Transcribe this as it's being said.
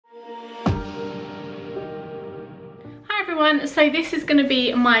everyone, so this is going to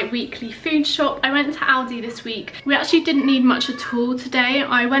be my weekly food shop. I went to Aldi this week. We actually didn't need much at all today.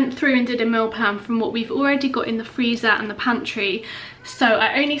 I went through and did a meal plan from what we've already got in the freezer and the pantry, so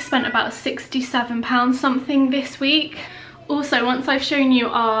I only spent about £67 something this week. Also, once I've shown you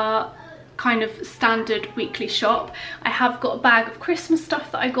our kind of standard weekly shop, I have got a bag of Christmas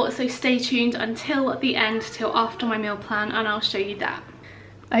stuff that I got, so stay tuned until the end, till after my meal plan, and I'll show you that.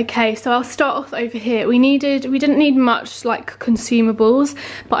 Okay, so I'll start off over here. We didn't need much like consumables,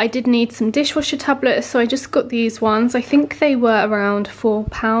 but I did need some dishwasher tablets, so I just got these ones. I think they were around £4,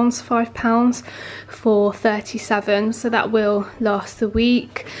 £5 for 37, so that will last the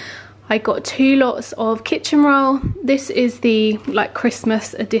week. I got 2 lots of kitchen roll. This is the like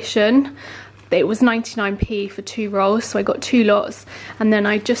Christmas edition. It was 99p for 2 rolls, so I got 2 lots. And then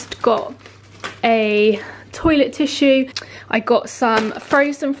I just got a toilet tissue. I got some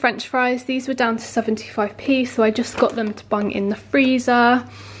frozen french fries. These were down to 75p, so I just got them to bung in the freezer.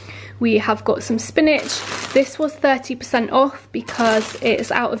 We have got some spinach. This was 30% off because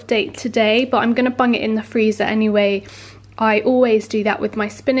it's out of date today, but I'm gonna bung it in the freezer anyway. I always do that with my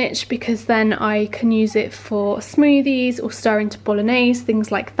spinach because then I can use it for smoothies or stir into bolognese,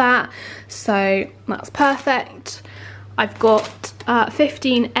 things like that. So that's perfect. I've got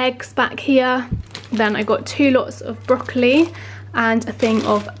 15 eggs back here. Then I got 2 lots of broccoli and a thing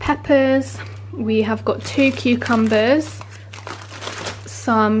of peppers. We have got 2 cucumbers,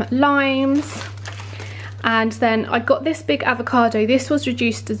 some limes, and then I got this big avocado. This was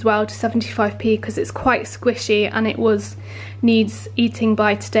reduced as well to 75p because it's quite squishy and it needs eating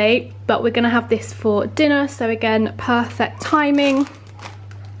by today, but we're gonna have this for dinner, so again, perfect timing.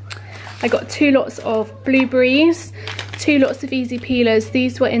 I got 2 lots of blueberries, 2 lots of easy peelers.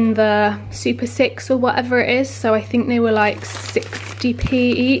 These were in the Super 6 or whatever it is, so I think they were like 60p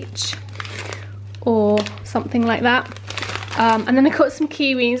each or something like that. And then I got some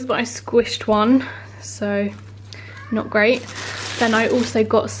kiwis, but I squished one, so not great. Then I also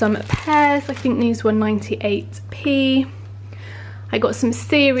got some pears. I think these were 98p. I got some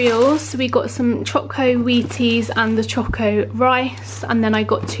cereals, so we got some Choco Wheaties and the Choco Rice, and then I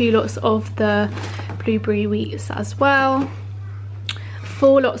got 2 lots of the blueberry wheats as well.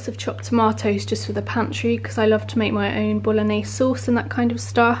 4 lots of chopped tomatoes just for the pantry because I love to make my own bolognese sauce and that kind of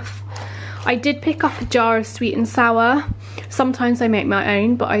stuff. I did pick up a jar of sweet and sour. Sometimes I make my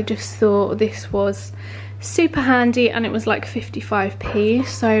own, but I just thought this was super handy and it was like 55p,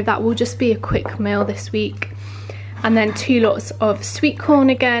 so that will just be a quick meal this week. And then 2 lots of sweet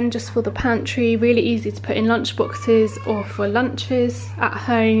corn again, just for the pantry. Really easy to put in lunch boxes or for lunches at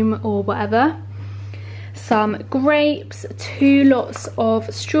home or whatever. Some grapes, 2 lots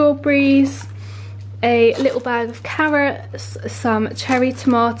of strawberries, a little bag of carrots, some cherry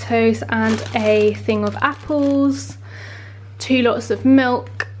tomatoes and a thing of apples, 2 lots of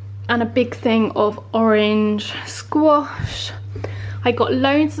milk and a big thing of orange squash. I got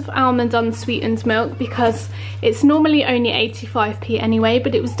loads of almond unsweetened milk because it's normally only 85p anyway,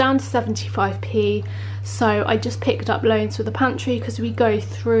 but it was down to 75p, so I just picked up loads for the pantry because we go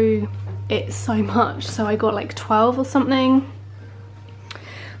through it so much, so I got like 12 or something.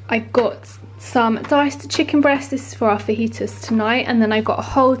 I got some diced chicken breast. This is for our fajitas tonight, and then I got a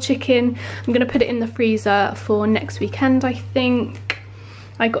whole chicken. I'm gonna put it in the freezer for next weekend, I think.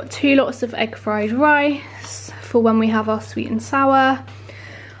 I got 2 lots of egg fried rice for when we have our sweet and sour.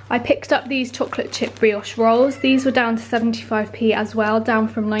 I picked up these chocolate chip brioche rolls. These were down to 75p as well, down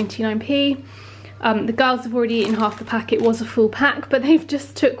from 99p. The girls have already eaten half the pack. It was a full pack, but they've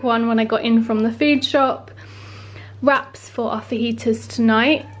just took one when I got in from the food shop. Wraps for our fajitas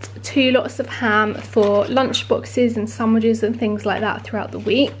tonight. 2 lots of ham for lunch boxes and sandwiches and things like that throughout the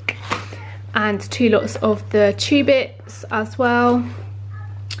week. And 2 lots of the Tubits as well.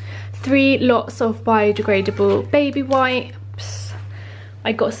 3 lots of biodegradable baby wipes.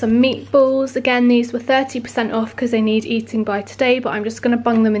 I got some meatballs. Again, these were 30% off because they need eating by today, but I'm just going to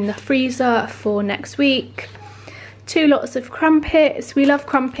bung them in the freezer for next week. 2 lots of crumpets. We love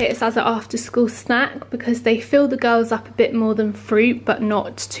crumpets as an after school snack because they fill the girls up a bit more than fruit, but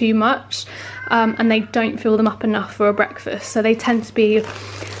not too much, and they don't fill them up enough for a breakfast, so they tend to be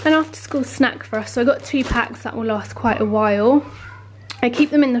an after school snack for us. So I got 2 packs that will last quite a while. I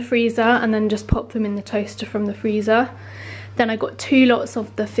keep them in the freezer and then just pop them in the toaster from the freezer. Then I got 2 lots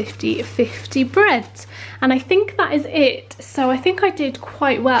of the 50/50 bread, and I think that is it. So I think I did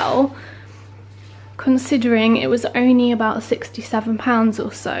quite well considering it was only about £67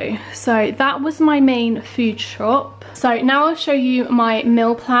 or so. So that was my main food shop. So now I'll show you my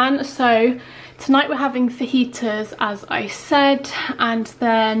meal plan. So Tonight we're having fajitas, as I said, and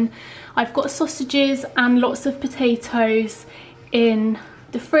then I've got sausages and lots of potatoes in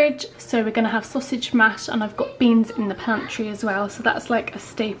the fridge, so we're going to have sausage mash, and I've got beans in the pantry as well, so that's like a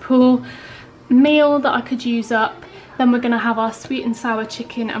staple meal that I could use up. Then we're going to have our sweet and sour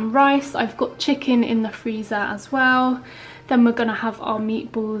chicken and rice. I've got chicken in the freezer as well. Then we're going to have our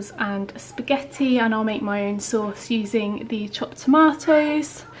meatballs and spaghetti, and I'll make my own sauce using the chopped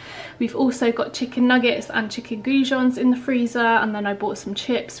tomatoes. We've also got chicken nuggets and chicken goujons in the freezer, and then I bought some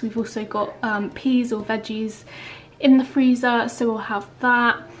chips. We've also got peas or veggies in the freezer, so we'll have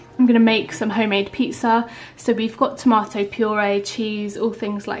that. I'm going to make some homemade pizza, so we've got tomato puree, cheese, all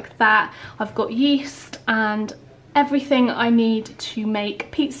things like that. I've got yeast and everything I need to make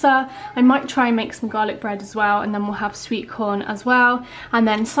pizza. I might try and make some garlic bread as well, and then we'll have sweet corn as well. And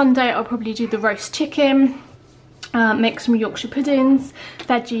then Sunday I'll probably do the roast chicken, make some Yorkshire puddings,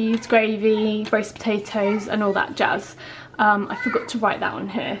 veggies, gravy, roast potatoes and all that jazz. I forgot to write that on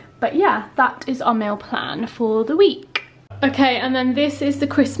here, but yeah, that is our meal plan for the week. Okay, and then this is the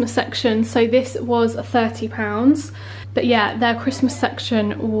Christmas section. So this was £30, but yeah, their Christmas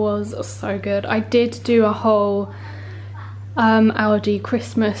section was so good. I did do a whole Aldi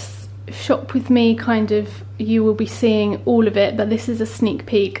Christmas shop with me, kind of. You will be seeing all of it, but this is a sneak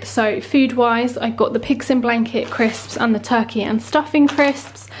peek. So food wise, I got the pigs in blanket crisps and the turkey and stuffing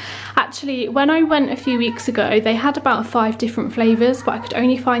crisps. Actually, when I went a few weeks ago, they had about 5 different flavours, but I could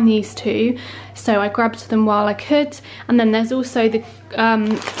only find these 2, so I grabbed them while I could. And then there's also the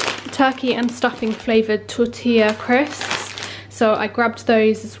turkey and stuffing flavoured tortilla crisps, so I grabbed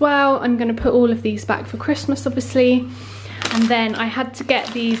those as well. I'm going to put all of these back for Christmas, obviously. And then I had to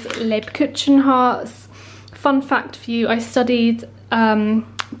get these Lebkuchen hearts. Fun fact for you, I studied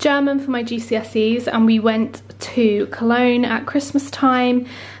German for my GCSEs, and we went to Cologne at Christmas time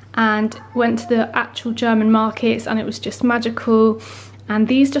and went to the actual German markets, and it was just magical, and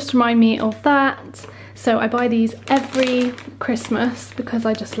these just remind me of that. So I buy these every Christmas because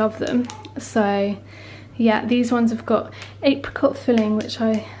I just love them. So yeah, these ones have got apricot filling, which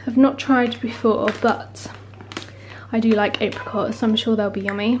I have not tried before, but I do like apricots, so I'm sure they'll be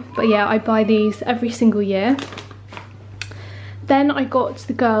yummy. But yeah, I buy these every single year. Then I got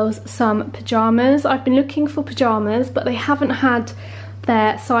the girls some pyjamas. I've been looking for pyjamas, but they haven't had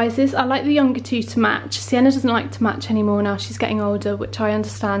their sizes. I like the younger 2 to match. Sienna doesn't like to match anymore now, she's getting older, which I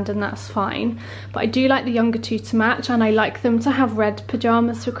understand, and that's fine. But I do like the younger 2 to match, and I like them to have red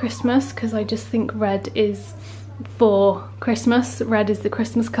pyjamas for Christmas, because I just think red is for Christmas. Red is the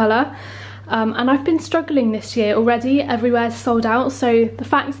Christmas colour. And I've been struggling this year already. Everywhere's sold out, so the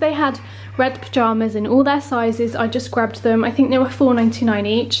fact they had red pyjamas in all their sizes, I just grabbed them. I think they were £4.99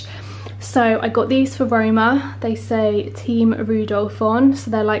 each. So I got these for Roma. They say Team Rudolph on, so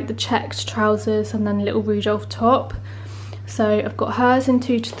they're like the checked trousers and then little Rudolph top. So I've got hers in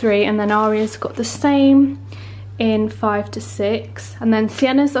 2 to 3, and then Aria's got the same in 5 to 6. And then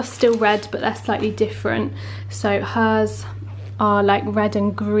Sienna's are still red, but they're slightly different. So hers are like red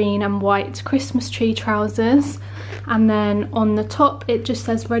and green and white Christmas tree trousers, and then on the top it just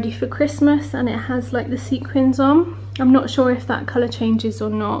says ready for Christmas, and it has like the sequins on. I'm not sure if that colour changes or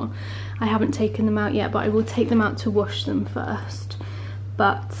not. I haven't taken them out yet, but I will take them out to wash them first.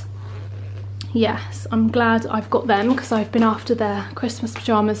 But yes, I'm glad I've got them, because I've been after their Christmas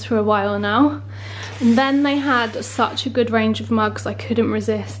pyjamas for a while now. And then they had such a good range of mugs, I couldn't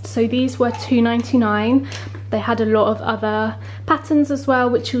resist. So these were £2.99. They had a lot of other patterns as well,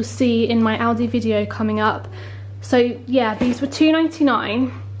 which you'll see in my Aldi video coming up. So yeah, these were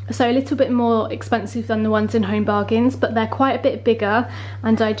 £2.99. So a little bit more expensive than the ones in Home Bargains, but they're quite a bit bigger,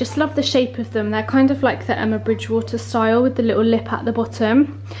 and I just love the shape of them. They're kind of like the Emma Bridgewater style with the little lip at the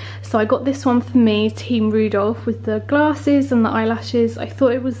bottom. So I got this one for me, Team Rudolph, with the glasses and the eyelashes. I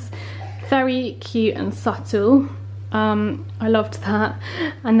thought it was very cute and subtle. I loved that.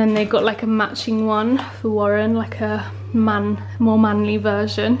 And then they got like a matching one for Warren, like a more manly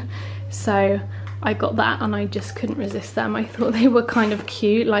version. So I got that, and I just couldn't resist them. I thought they were kind of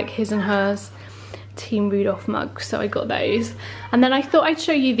cute, like his and hers Team Rudolph mugs, so I got those. And then I thought I'd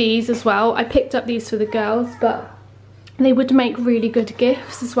show you these as well. I picked up these for the girls, but they would make really good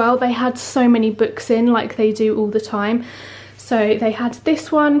gifts as well. They had so many books in, like they do all the time. So they had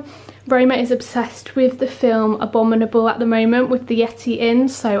this one. Roma is obsessed with the film Abominable at the moment, with the Yeti in,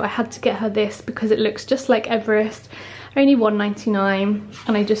 so I had to get her this because it looks just like Everest. Only £1.99,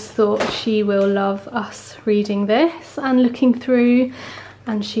 and I just thought she will love us reading this and looking through,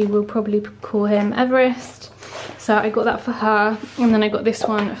 and she will probably call him Everest. So I got that for her, and then I got this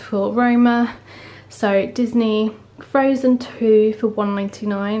one for Roma. So Disney Frozen 2 for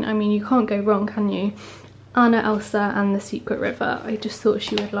 £1.99. I mean, you can't go wrong, can you? Anna, Elsa and the Secret River. I just thought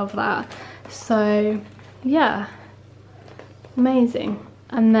she would love that. So yeah, amazing.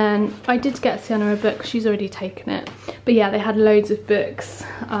 And then I did get Sienna a book, she's already taken it. But yeah, they had loads of books.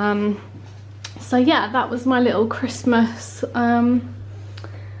 So yeah, that was my little Christmas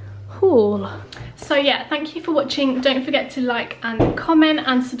haul. So yeah, thank you for watching. Don't forget to like and comment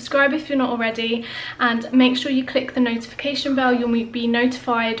and subscribe if you're not already, and make sure you click the notification bell. You'll be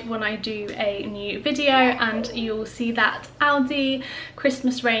notified when I do a new video, and you'll see that Aldi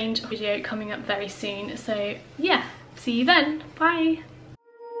Christmas range video coming up very soon. So yeah, see you then. Bye.